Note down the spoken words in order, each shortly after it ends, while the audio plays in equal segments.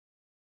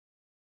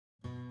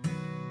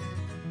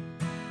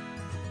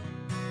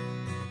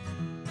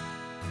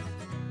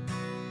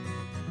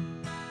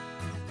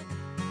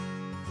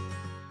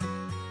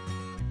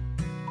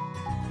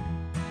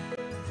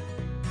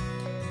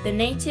The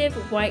native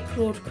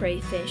white-clawed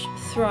crayfish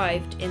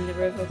thrived in the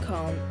River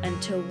Culm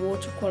until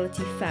water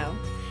quality fell,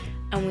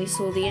 and we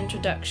saw the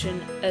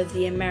introduction of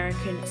the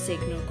American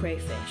signal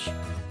crayfish.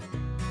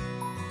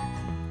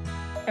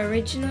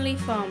 Originally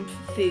farmed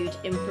for food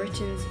in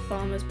Britain's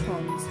farmers'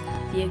 ponds,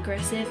 the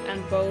aggressive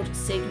and bold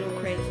signal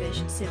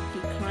crayfish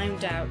simply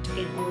climbed out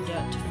in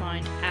order to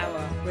find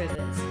our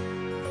rivers.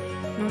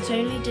 Not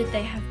only did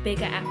they have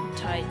bigger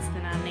appetites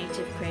than our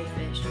native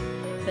crayfish,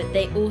 but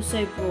they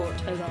also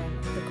brought along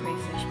the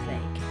crayfish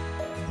plague.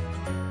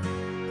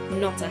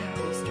 Not a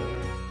happy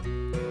story.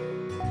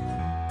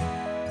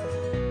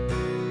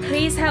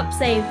 Please help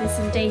save this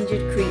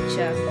endangered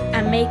creature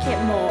and make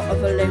it more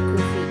of a local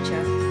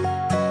feature.